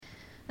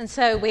And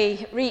so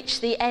we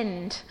reach the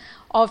end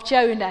of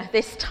Jonah,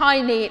 this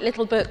tiny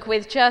little book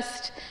with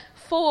just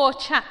 4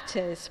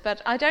 chapters.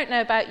 But I don't know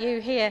about you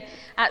here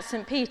at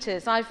St.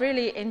 Peter's. I've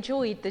really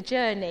enjoyed the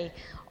journey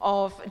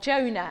of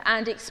Jonah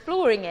and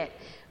exploring it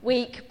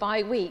week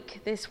by week,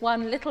 this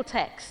one little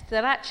text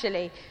that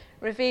actually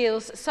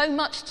reveals so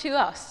much to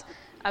us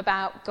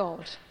about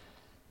God.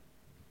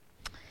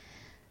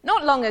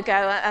 Not long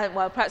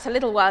ago, perhaps a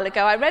little while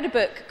ago, I read a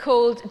book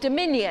called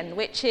Dominion,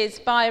 which is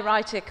by a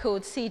writer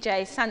called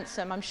C.J.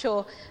 Sansom. I'm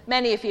sure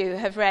many of you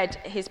have read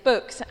his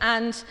books.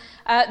 And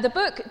the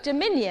book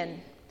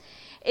Dominion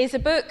is a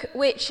book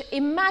which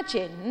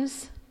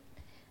imagines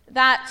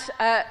that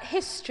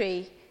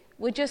history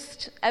were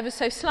just ever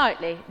so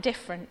slightly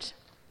different.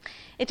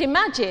 It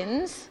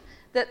imagines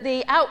that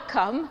the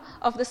outcome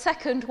of the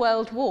Second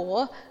World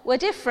War were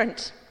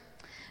different.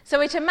 So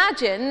it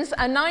imagines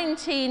a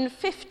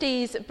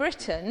 1950s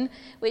Britain,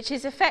 which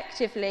is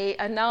effectively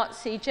a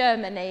Nazi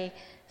Germany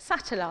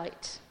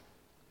satellite.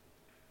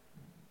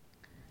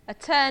 A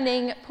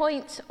turning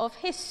point of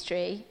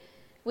history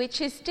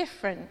which is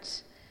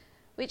different,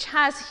 which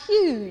has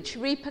huge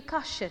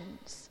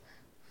repercussions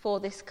for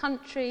this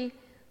country,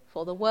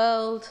 for the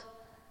world,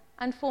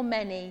 and for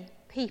many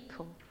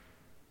people.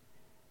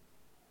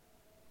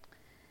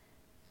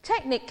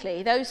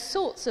 Technically, those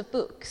sorts of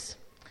books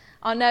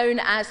are known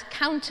as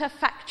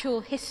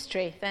counterfactual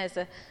history. There's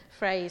a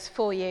phrase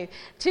for you.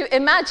 To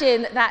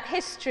imagine that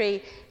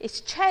history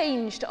is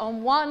changed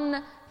on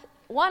one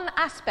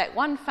aspect,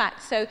 one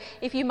fact. So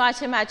if you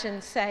might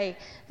imagine, say,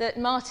 that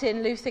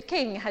Martin Luther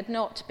King had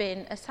not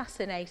been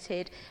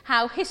assassinated,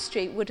 how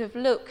history would have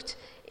looked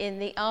in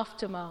the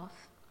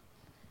aftermath.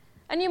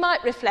 And you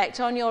might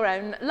reflect on your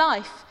own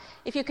life.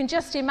 If you can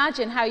just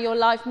imagine how your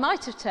life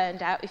might have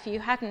turned out if you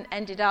hadn't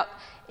ended up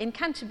in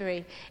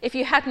Canterbury, if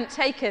you hadn't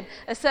taken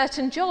a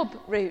certain job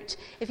route,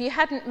 if you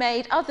hadn't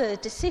made other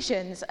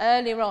decisions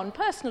earlier on,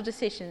 personal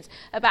decisions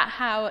about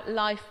how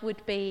life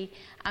would be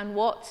and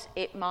what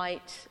it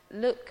might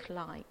look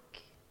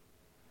like.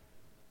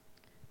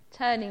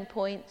 Turning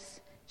points,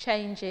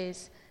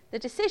 changes, the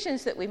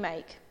decisions that we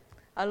make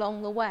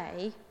along the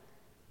way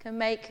can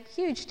make a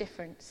huge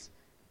difference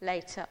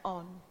later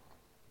on.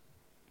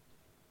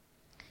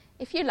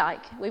 If you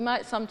like, we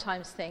might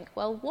sometimes think,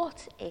 well,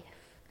 what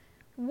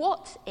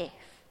if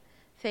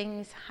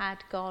things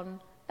had gone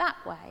that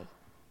way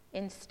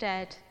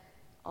instead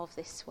of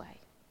this way?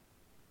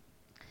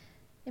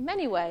 In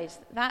many ways,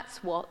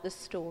 that's what the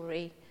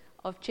story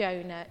of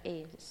Jonah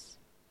is.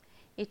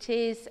 It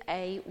is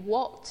a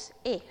what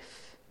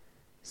if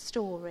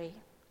story.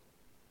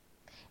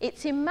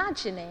 It's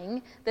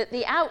imagining that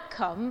the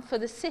outcome for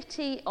the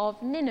city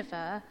of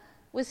Nineveh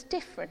was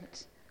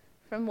different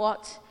from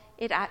what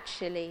it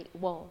actually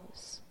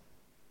was.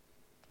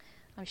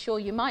 I'm sure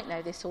you might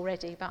know this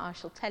already, but I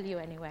shall tell you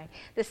anyway.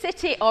 The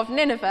city of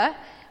Nineveh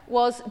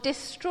was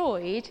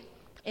destroyed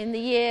in the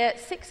year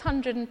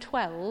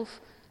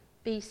 612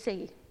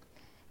 BC.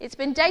 It's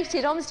been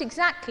dated almost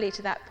exactly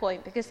to that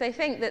point because they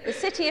think that the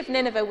city of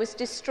Nineveh was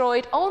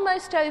destroyed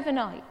almost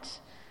overnight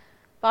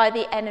by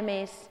the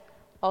enemies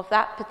of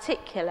that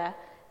particular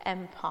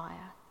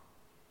empire.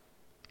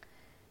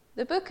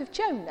 The book of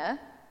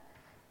Jonah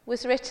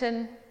was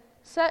written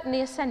certainly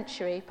a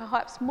century,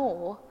 perhaps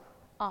more,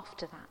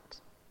 after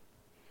that.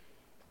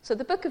 So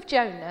the book of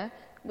Jonah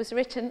was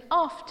written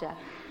after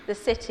the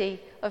city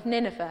of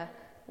Nineveh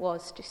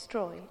was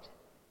destroyed.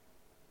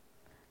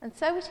 And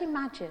so it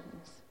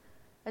imagines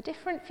a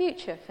different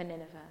future for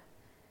Nineveh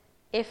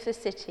if the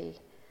city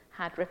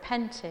had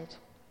repented.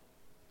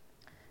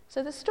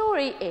 So the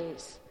story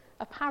is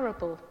a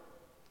parable,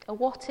 a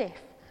what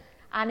if,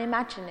 an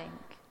imagining.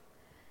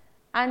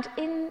 And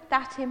in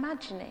that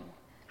imagining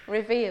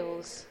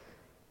reveals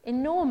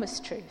enormous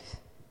truth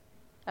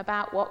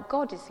about what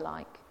God is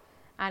like,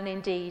 and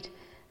indeed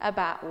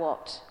about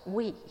what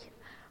we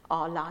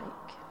are like.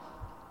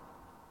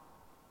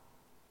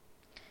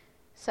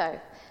 So,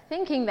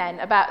 thinking then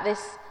about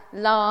this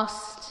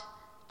last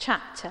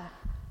chapter.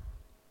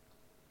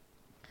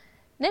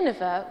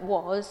 Nineveh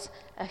was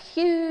a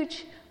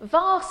huge,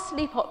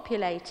 vastly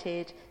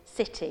populated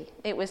city.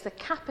 It was the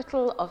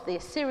capital of the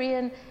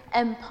Assyrian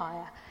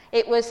Empire.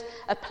 It was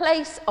a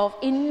place of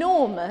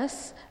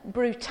enormous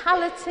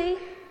brutality,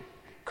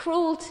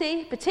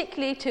 cruelty,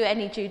 particularly to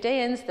any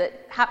Judeans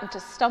that happened to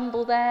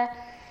stumble there.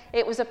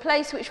 It was a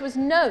place which was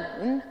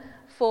known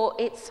for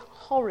its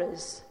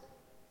horrors.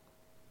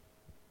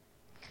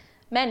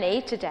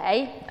 Many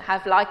today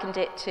have likened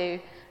it to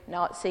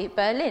Nazi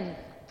Berlin.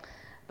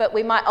 But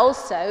we might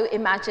also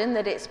imagine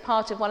that it's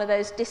part of one of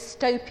those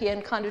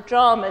dystopian kind of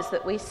dramas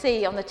that we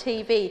see on the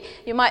TV.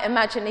 You might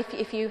imagine,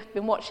 if you've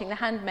been watching The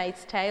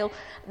Handmaid's Tale,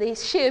 the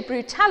sheer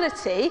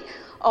brutality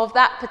of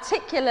that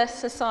particular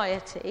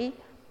society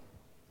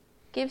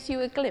gives you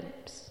a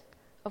glimpse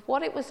of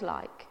what it was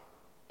like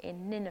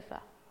in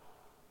Nineveh.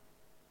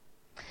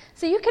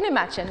 So you can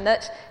imagine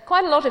that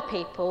quite a lot of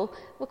people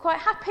were quite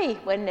happy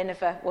when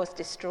Nineveh was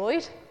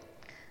destroyed,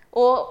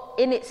 or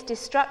in its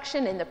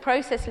destruction, in the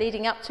process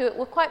leading up to it,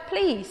 were quite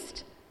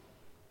pleased.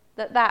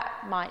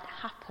 that might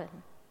happen.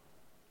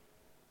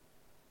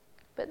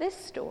 But this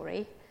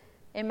story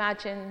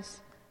imagines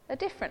a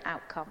different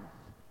outcome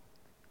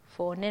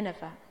for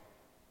Nineveh.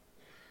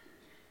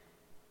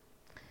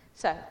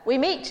 So we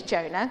meet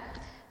Jonah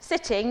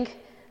sitting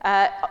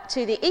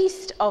to the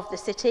east of the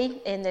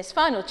city in this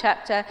final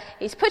chapter.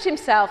 He's put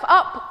himself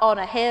up on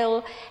a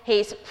hill.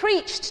 He's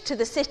preached to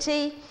the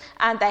city,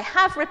 and they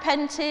have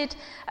repented.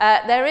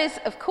 There is,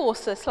 of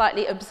course, a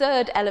slightly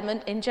absurd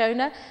element in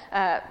Jonah,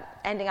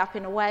 ending up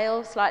in a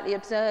whale, slightly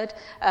absurd,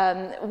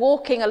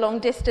 walking a long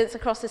distance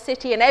across the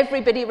city and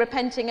everybody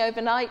repenting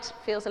overnight.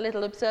 Feels a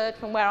little absurd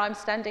from where I'm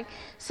standing.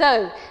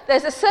 So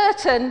there's a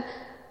certain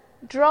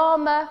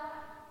drama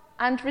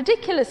and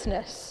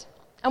ridiculousness.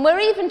 And we're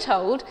even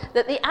told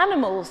that the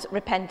animals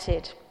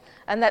repented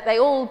and that they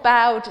all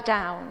bowed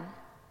down.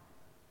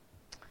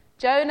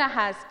 Jonah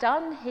has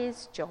done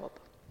his job.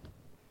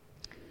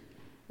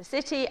 The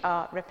city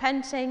are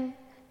repenting.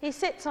 He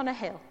sits on a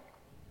hill.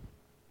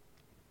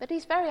 But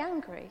he's very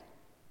angry.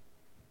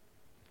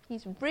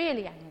 He's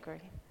really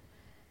angry.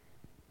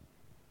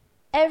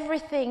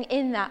 Everything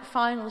in that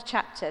final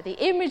chapter,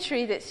 the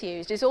imagery that's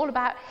used, is all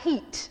about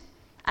heat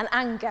and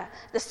anger.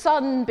 The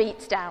sun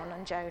beats down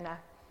on Jonah.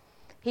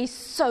 He's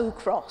so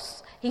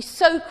cross. He's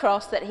so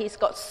cross that he's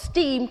got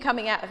steam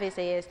coming out of his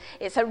ears.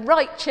 It's a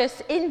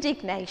righteous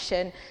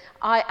indignation.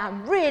 I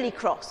am really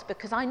cross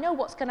because I know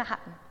what's going to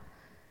happen.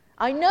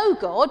 I know,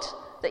 God,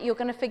 that you're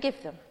going to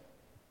forgive them.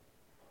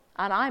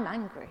 And I'm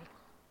angry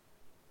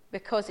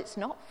because it's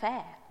not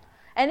fair.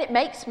 And it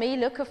makes me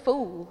look a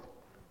fool,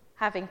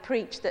 having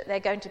preached that they're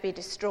going to be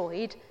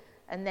destroyed,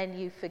 and then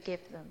you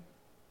forgive them.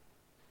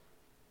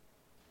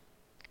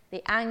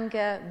 The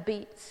anger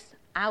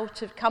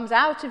comes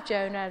out of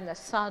Jonah, and the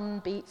sun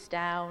beats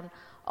down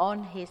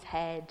on his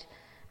head,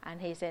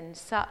 and he's in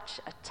such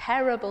a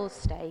terrible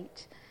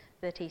state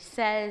that he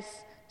says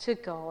to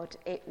God,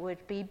 it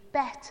would be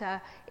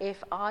better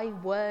if I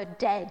were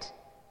dead.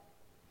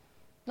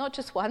 Not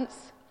just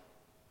once,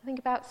 I think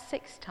about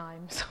 6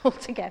 times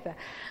altogether.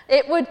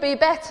 It would be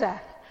better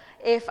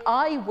if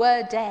I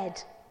were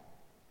dead.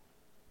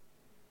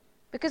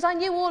 Because I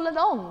knew all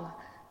along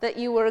that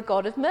you were a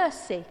God of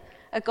mercy,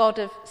 a God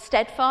of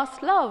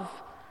steadfast love,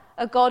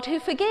 a God who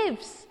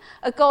forgives,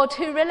 a God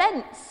who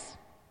relents.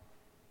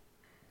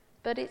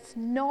 But it's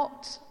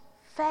not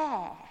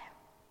fair.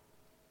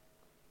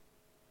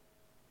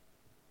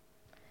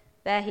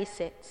 There he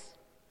sits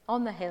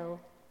on the hill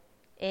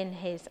in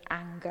his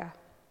anger.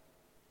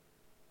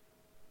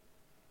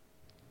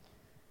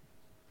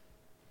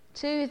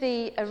 To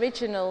the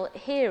original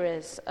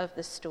hearers of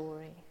the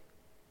story,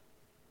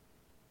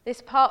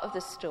 this part of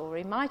the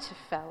story might have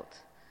felt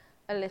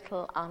a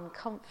little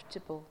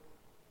uncomfortable.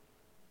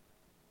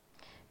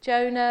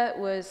 Jonah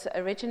was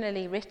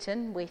originally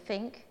written, we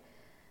think,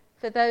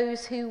 for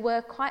those who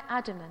were quite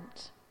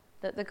adamant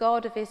that the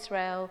God of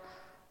Israel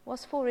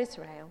was for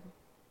Israel,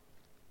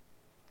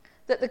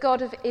 that the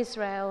God of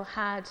Israel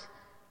had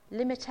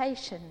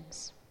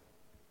limitations,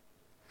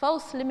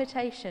 false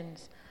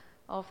limitations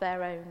of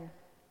their own,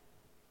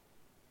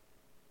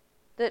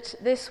 that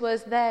this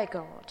was their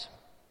God,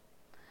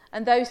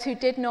 and those who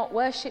did not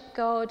worship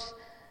God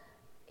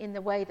in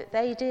the way that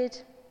they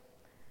did,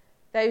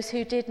 those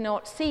who did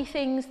not see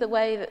things the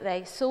way that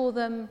they saw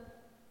them,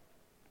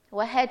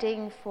 were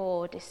heading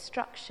for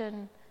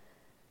destruction,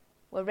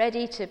 were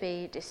ready to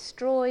be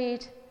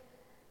destroyed,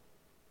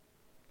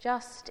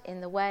 just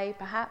in the way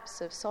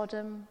perhaps of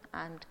Sodom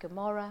and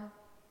Gomorrah.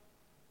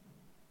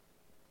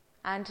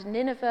 And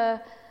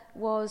Nineveh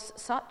was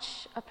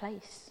such a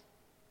place.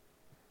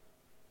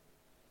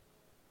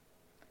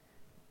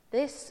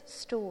 This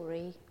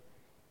story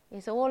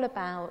is all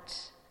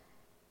about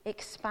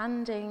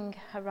expanding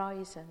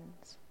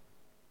horizons,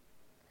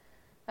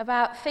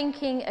 about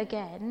thinking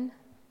again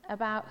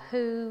about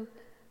who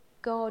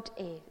God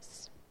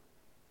is,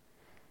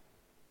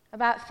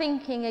 about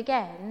thinking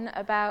again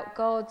about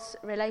God's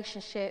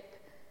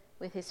relationship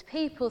with his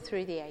people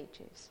through the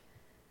ages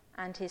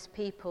and his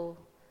people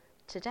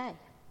today.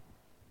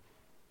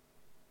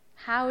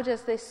 How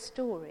does this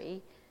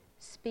story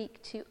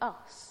speak to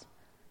us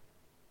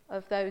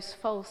of those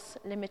false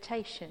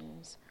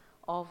limitations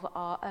of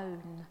our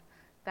own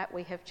that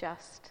we have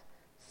just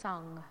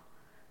sung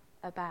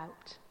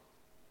about?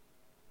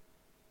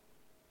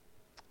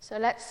 So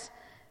let's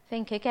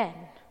think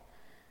again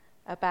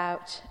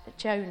about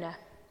Jonah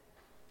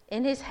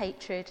in his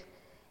hatred,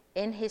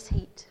 in his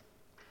heat.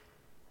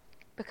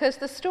 Because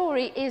the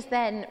story is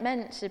then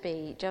meant to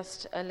be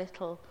just a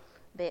little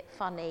bit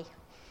funny.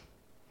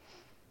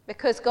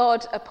 Because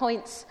God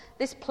appoints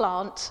this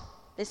plant,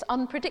 this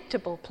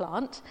unpredictable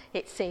plant,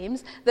 it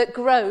seems, that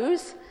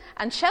grows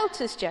and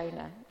shelters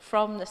Jonah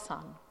from the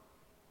sun.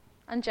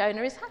 And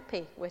Jonah is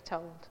happy, we're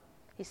told.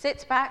 He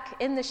sits back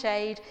in the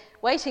shade,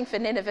 waiting for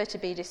Nineveh to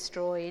be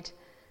destroyed,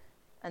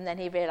 and then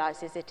he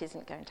realizes it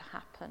isn't going to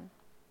happen.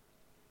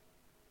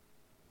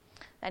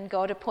 Then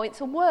God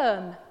appoints a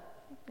worm.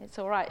 It's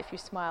all right if you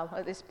smile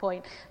at this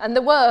point. And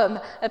the worm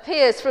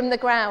appears from the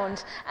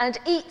ground and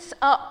eats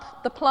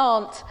up the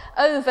plant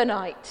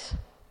overnight.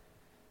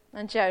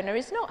 And Jonah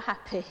is not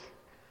happy.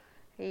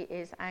 He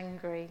is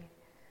angry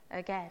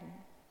again.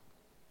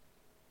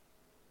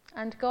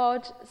 And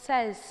God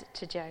says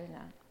to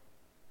Jonah,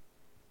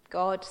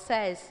 God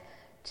says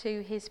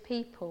to his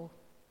people,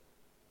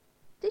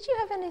 did you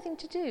have anything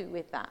to do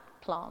with that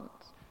plant?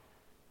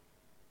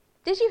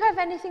 Did you have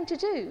anything to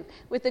do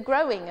with the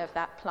growing of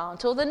that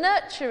plant or the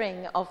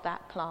nurturing of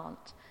that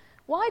plant?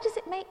 Why does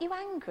it make you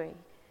angry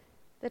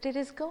that it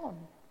is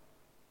gone?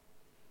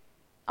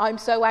 I'm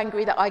so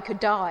angry that I could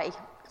die,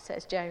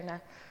 says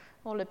Jonah,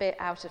 all a bit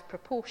out of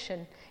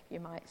proportion, you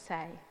might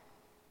say.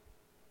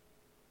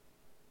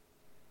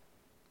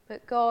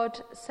 But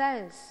God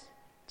says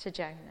to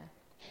Jonah,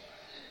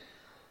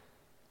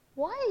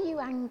 why are you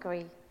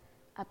angry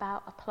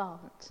about a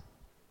plant?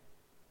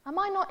 Am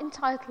I not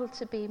entitled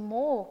to be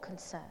more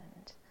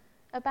concerned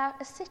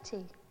about a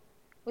city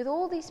with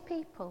all these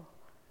people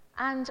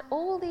and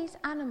all these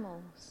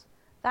animals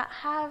that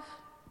have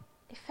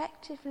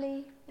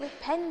effectively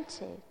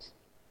repented,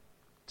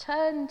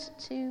 turned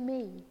to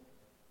me?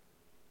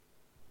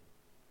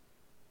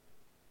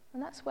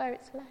 And that's where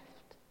it's left.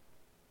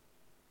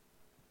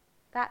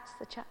 That's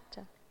the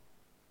chapter.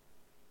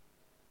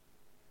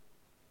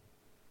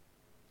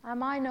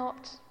 Am I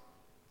not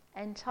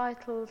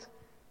entitled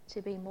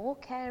to be more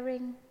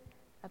caring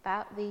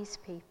about these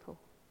people?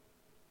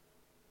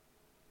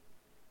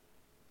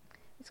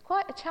 It's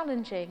quite a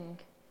challenging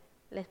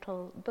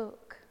little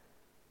book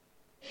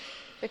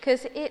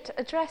because it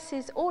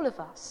addresses all of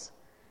us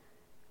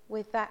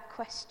with that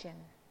question.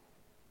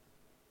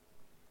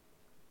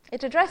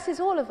 It addresses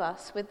all of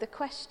us with the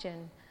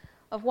question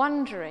of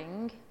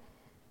wondering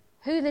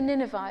who the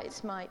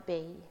Ninevites might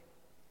be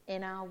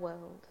in our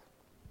world.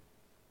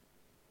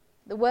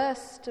 The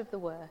worst of the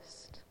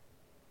worst.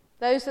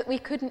 Those that we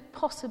couldn't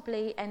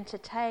possibly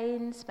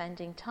entertain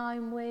spending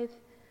time with.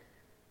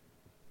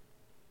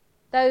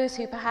 Those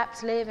who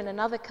perhaps live in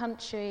another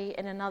country,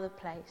 in another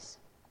place.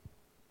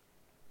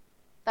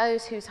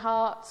 Those whose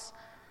hearts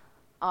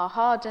are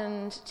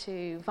hardened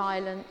to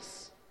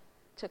violence,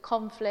 to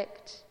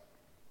conflict,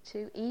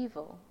 to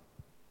evil.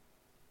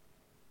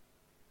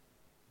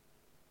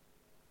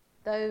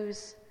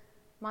 Those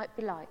might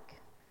be like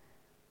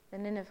the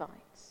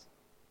Ninevites.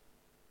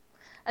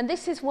 And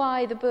this is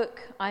why the book,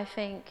 I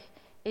think,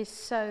 is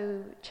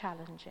so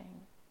challenging.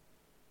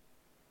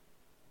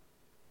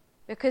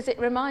 Because it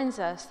reminds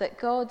us that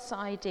God's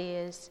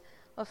ideas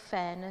of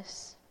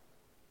fairness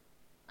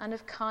and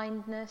of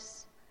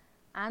kindness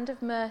and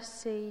of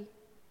mercy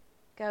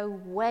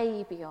go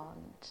way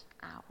beyond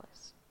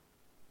ours.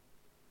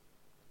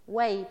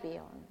 Way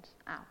beyond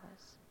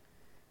ours.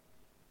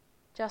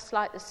 Just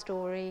like the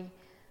story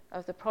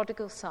of the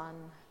prodigal son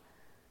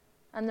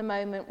and the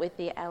moment with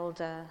the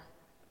elder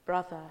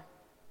brother.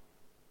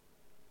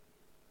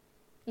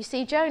 You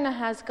see, Jonah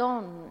has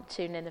gone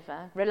to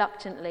Nineveh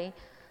reluctantly,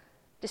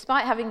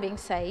 despite having been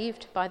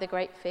saved by the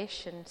great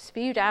fish and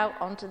spewed out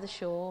onto the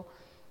shore.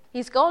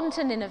 He's gone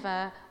to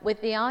Nineveh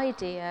with the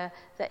idea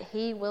that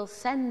he will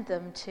send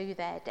them to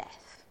their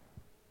death,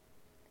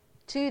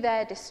 to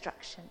their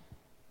destruction.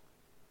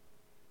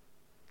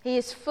 He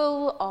is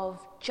full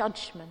of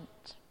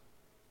judgment,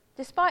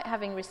 despite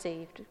having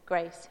received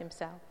grace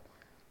himself.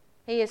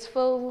 He is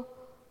full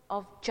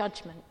of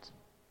judgment.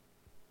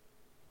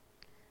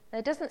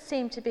 There doesn't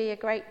seem to be a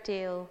great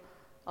deal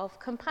of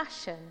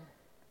compassion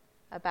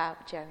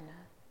about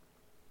Jonah.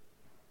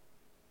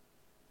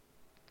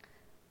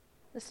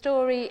 The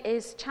story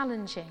is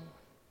challenging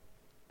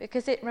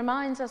because it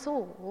reminds us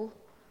all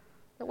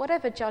that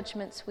whatever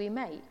judgments we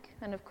make,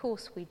 and of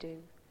course we do,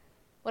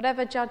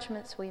 whatever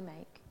judgments we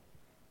make,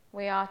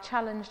 we are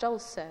challenged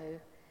also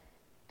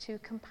to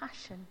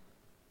compassion,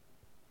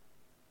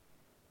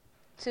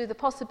 to the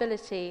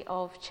possibility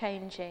of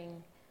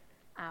changing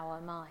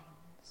our minds.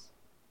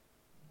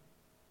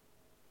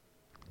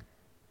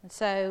 And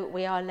so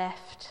we are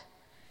left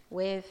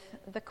with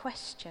the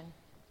question.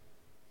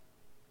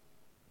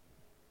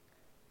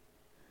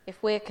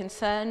 If we're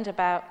concerned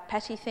about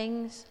petty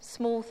things,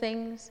 small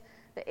things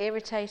that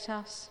irritate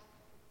us,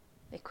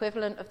 the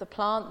equivalent of the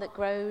plant that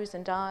grows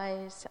and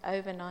dies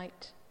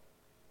overnight,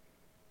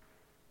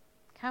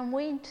 can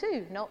we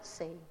too not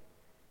see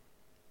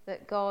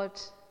that God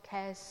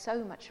cares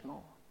so much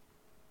more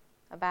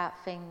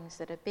about things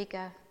that are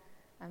bigger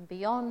and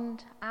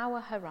beyond our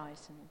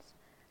horizons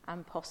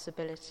and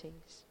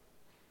possibilities?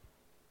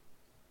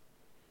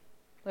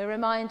 We're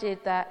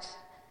reminded that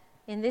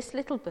in this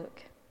little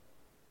book,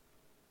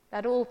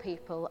 that all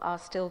people are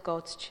still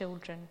God's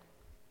children,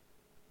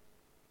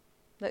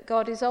 that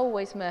God is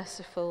always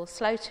merciful,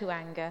 slow to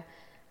anger,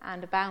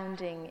 and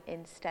abounding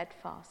in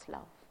steadfast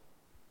love.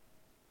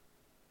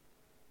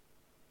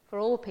 For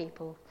all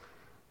people,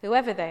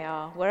 whoever they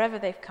are, wherever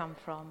they've come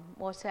from,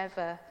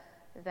 whatever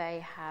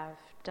they have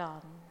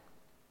done.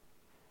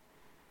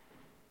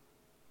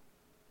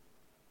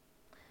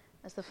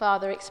 As the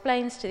father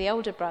explains to the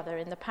older brother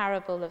in the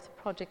parable of the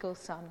prodigal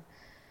son,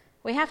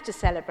 we have to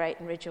celebrate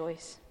and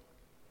rejoice,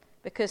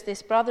 because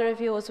this brother of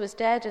yours was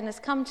dead and has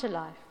come to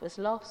life, was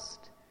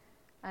lost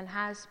and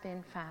has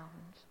been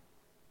found.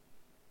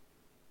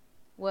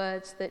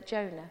 words that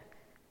Jonah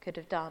could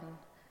have done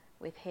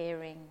with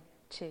hearing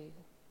too.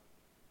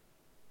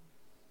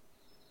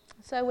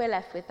 So we're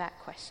left with that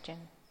question.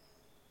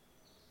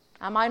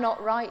 Am I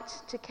not right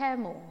to care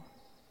more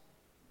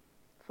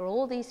for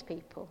all these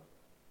people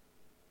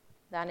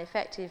than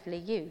effectively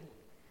you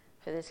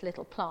for this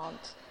little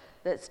plant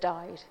that's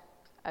died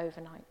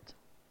overnight?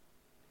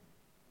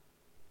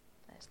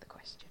 There's the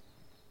question.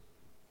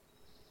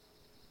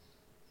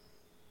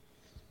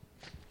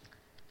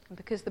 And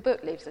because the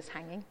book leaves us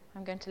hanging,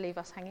 I'm going to leave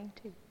us hanging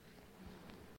too.